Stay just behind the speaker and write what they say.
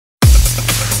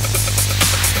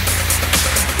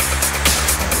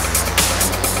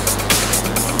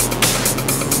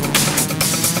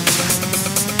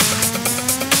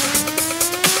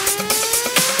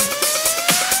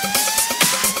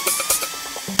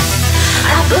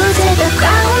booted the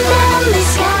ground and they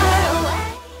scatter away.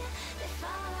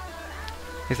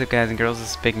 What's up, guys and girls,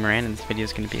 this is Bigmoran, and this video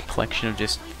is going to be a collection of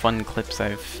just fun clips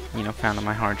I've, found on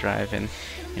my hard drive and,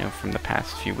 from the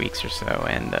past few weeks or so,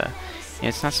 and,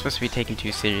 it's not supposed to be taken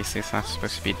too seriously. It's not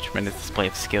supposed to be a tremendous display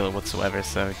of skill whatsoever,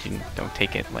 so you don't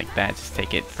take it like that, just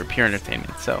take it for pure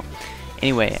entertainment. So,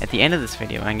 anyway, at the end of this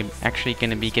video, I'm actually going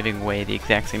to be giving away the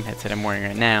exact same headset I'm wearing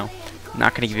right now. I'm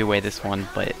not going to give you away this one,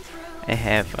 but I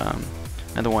have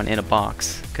another one in a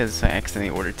box, because I accidentally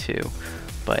ordered two.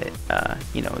 But,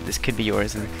 this could be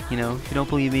yours, and, if you don't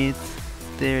believe me,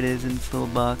 there it is in this little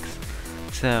box.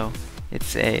 So,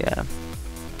 it's a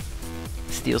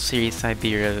SteelSeries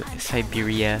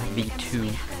Siberia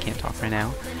V2, can't talk right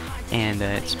now, and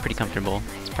it's pretty comfortable.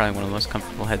 It's probably one of the most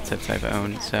comfortable headsets I've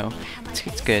owned, so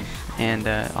it's good. And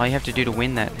all you have to do to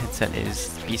win that headset is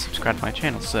be subscribed to my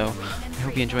channel. So I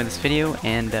hope you enjoy this video,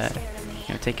 and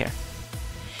take care.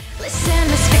 Listen,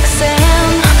 let's fix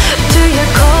him to your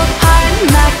cold heart,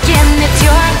 knocking at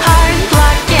your heart,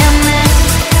 blocking it.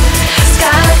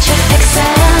 Scarlet, you fix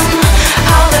him.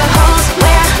 All the holes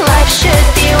where life should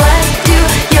be. What do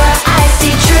your eyes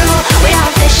see true? We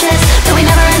are vicious, though we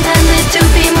never intended to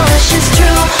be malicious.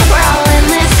 True, we're all in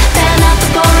this. Fan out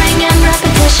the boring and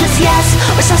repetitious. Yes,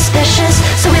 we're suspicious,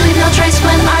 so we leave no trace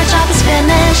when our job is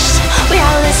finished. We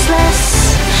are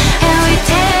listless, and we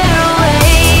tear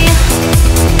away.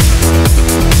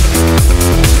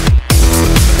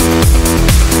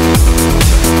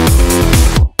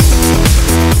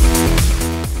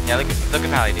 Yeah, look at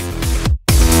Pally, dude.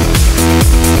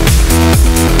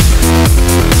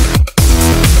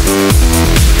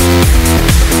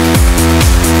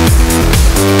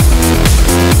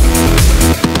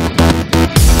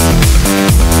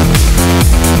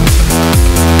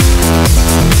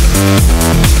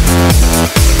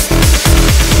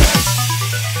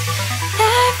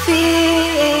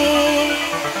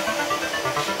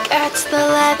 Gets the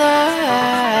leather,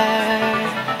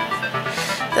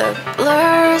 the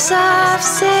blurs of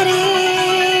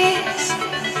cities.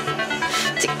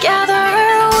 Together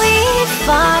we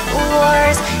fought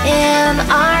wars in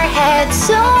our heads,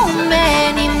 so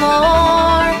many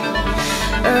more.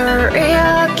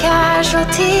 Real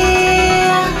casualties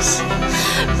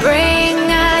bring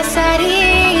us at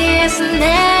ease.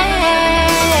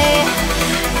 Nay,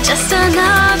 just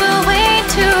another way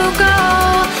to go.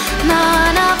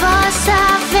 None of us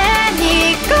have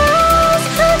any goals.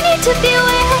 I need to be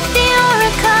with you or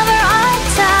recover on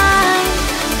time.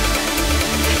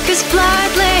 'Cause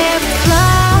Bloodlip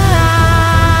flies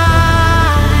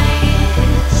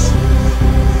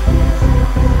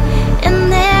in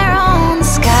their own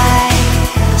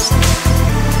skies.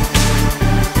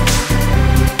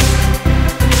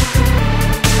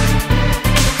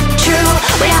 True,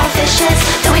 we are vicious,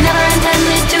 though we never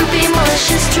intended to be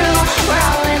malicious. True, we're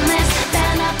all in this.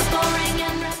 Fan out the boring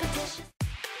and repetitious.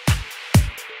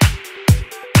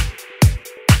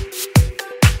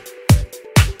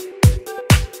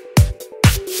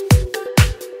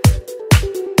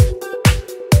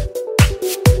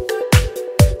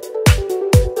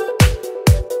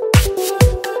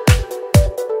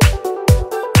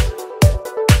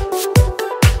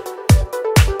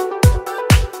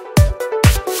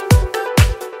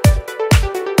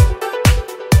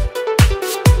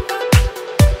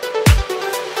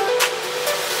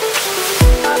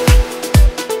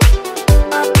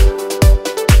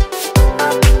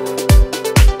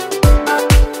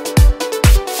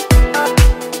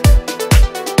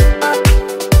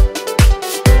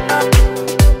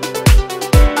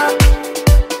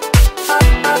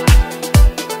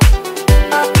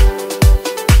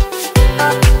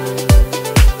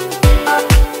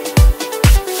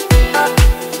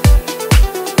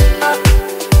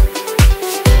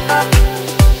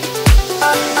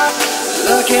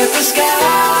 Look at the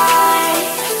sky,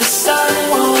 the sun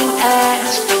won't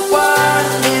ask for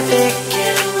one if it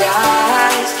can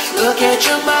rise. Look at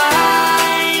your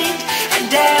mind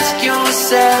and ask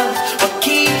yourself what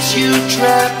keeps you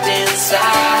trapped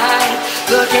inside.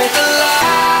 Look at the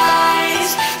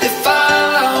lies that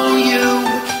follow you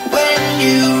when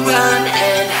you run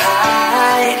and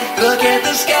hide. Look at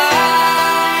the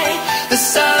sky, the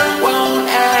sun won't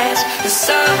ask, the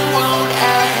sun won't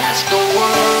ask the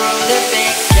world if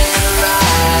it can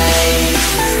rise.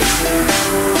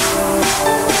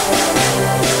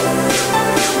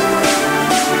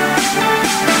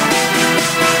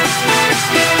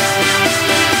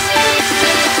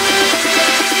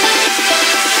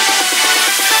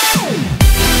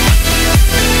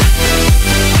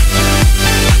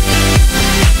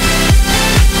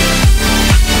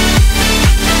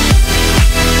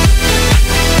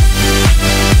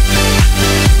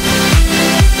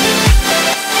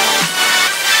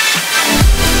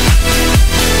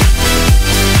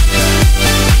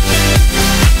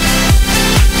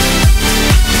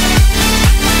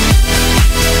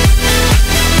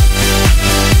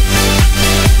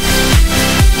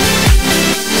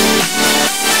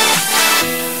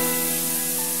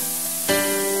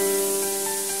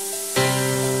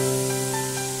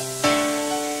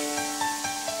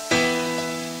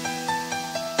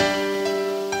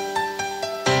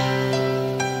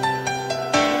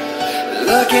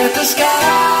 Look at the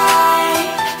sky,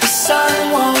 the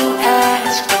sun won't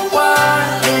ask the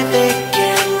world if it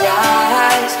can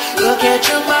rise. Look at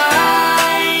your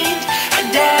mind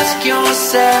and ask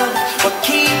yourself what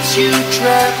keeps you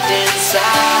trapped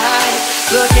inside.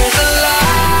 Look at the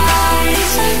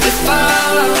lights that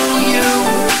follow